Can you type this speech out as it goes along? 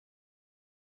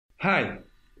Hi,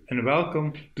 and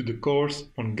welcome to the course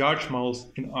on GARCH models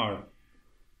in R.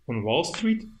 On Wall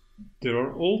Street, there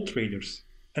are old traders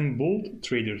and bold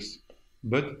traders,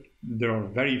 but there are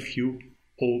very few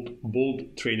old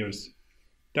bold traders.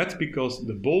 That's because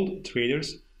the bold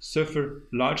traders suffer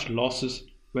large losses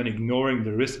when ignoring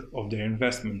the risk of their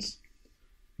investments.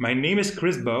 My name is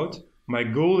Kris Boudt. My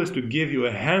goal is to give you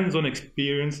a hands-on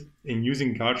experience in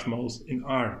using GARCH models in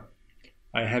R.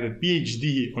 I have a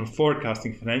PhD on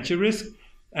forecasting financial risk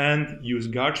and use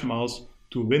GARCH models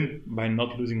to win by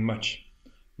not losing much.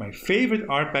 My favorite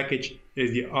R package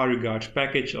is the rugarch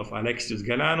package of Alexios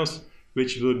Ghalanos,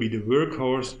 which will be the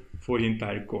workhorse for the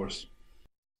entire course.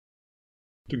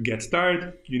 To get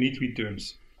started, you need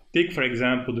returns. Take for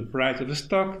example the price of a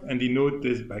stock and denote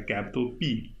this by capital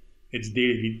P. Its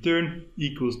daily return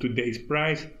equals today's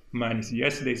price minus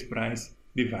yesterday's price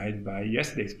divided by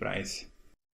yesterday's price.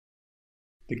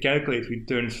 The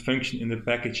CalculateReturns function in the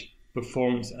package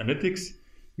PerformanceAnalytics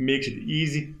makes it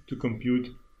easy to compute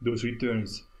those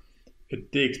returns.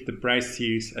 It takes the price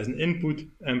series as an input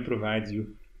and provides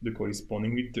you the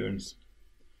corresponding returns.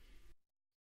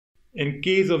 In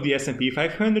case of the S&P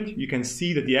 500, you can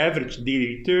see that the average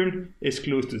daily return is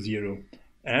close to zero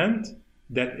and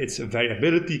that its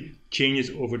variability changes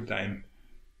over time.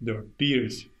 There are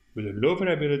periods with a low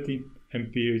variability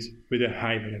and periods with a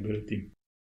high variability.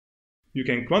 You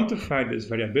can quantify this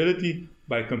variability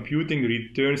by computing the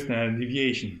return standard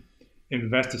deviation.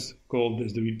 Investors call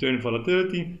this the return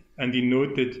volatility and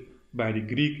denote it by the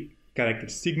Greek character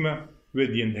sigma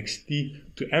with the index t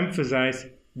to emphasize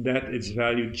that its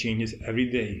value changes every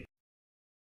day.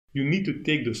 You need to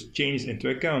take those changes into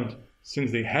account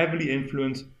since they heavily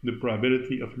influence the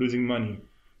probability of losing money.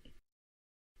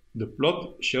 The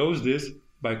plot shows this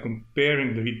by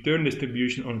comparing the return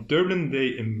distribution on a turbulent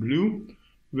day in blue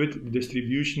with the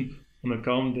distribution on a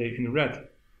calm day in red.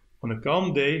 On a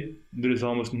calm day, there is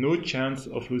almost no chance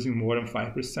of losing more than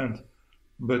 5%,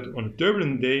 but on a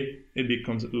turbulent day, it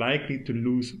becomes likely to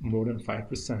lose more than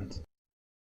 5%.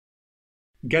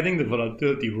 Getting the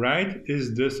volatility right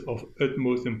is thus of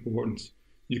utmost importance.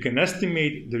 You can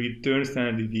estimate the return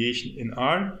standard deviation in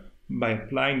R by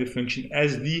applying the function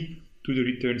SD to the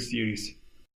return series.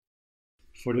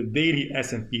 For the daily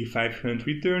S&P 500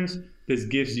 returns, this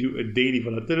gives you a daily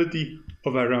volatility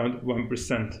of around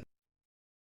 1%.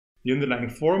 The underlying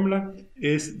formula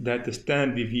is that the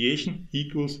standard deviation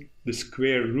equals the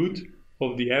square root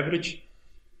of the average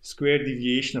square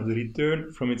deviation of the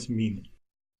return from its mean.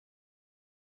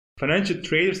 Financial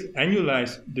traders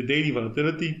annualize the daily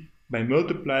volatility by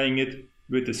multiplying it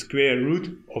with the square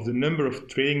root of the number of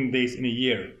trading days in a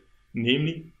year,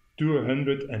 namely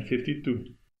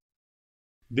 252.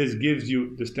 This gives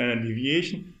you the standard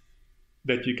deviation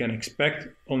that you can expect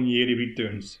on yearly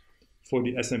returns. For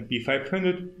the S&P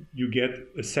 500, you get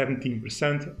a 17%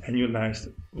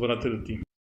 annualized volatility.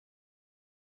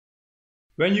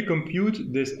 When you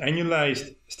compute this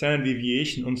annualized standard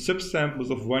deviation on subsamples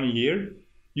of 1 year,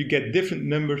 you get different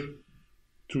numbers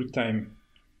through time.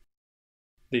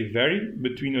 They vary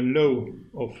between a low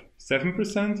of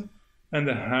 7% and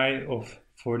a high of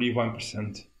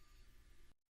 41%.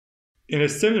 In a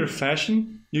similar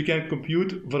fashion, you can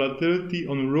compute volatility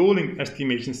on rolling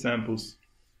estimation samples.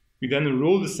 You then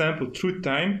roll the sample through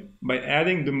time by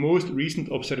adding the most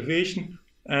recent observation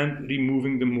and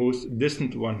removing the most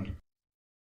distant one.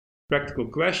 Practical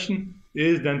question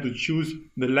is then to choose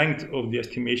the length of the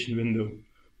estimation window.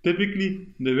 Typically,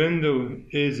 the window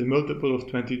is a multiple of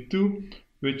 22,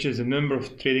 which is the number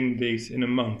of trading days in a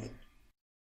month.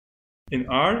 In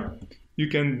R, you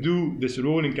can do this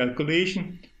rolling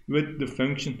calculation with the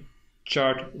function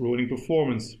chart rolling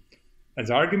performance.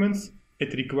 As arguments,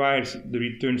 it requires the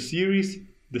return series,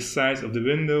 the size of the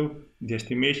window, the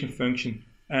estimation function,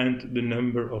 and the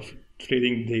number of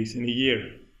trading days in a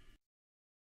year.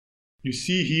 You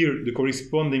see here the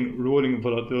corresponding rolling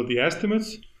volatility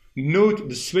estimates. Note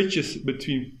the switches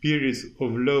between periods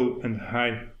of low and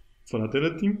high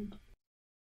volatility.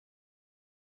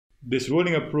 This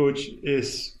rolling approach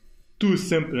is too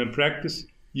simple in practice.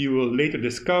 You will later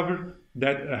discover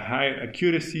that a higher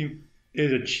accuracy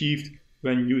is achieved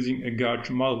when using a GARCH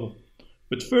model.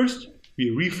 But first,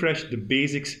 we refresh the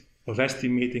basics of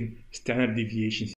estimating standard deviations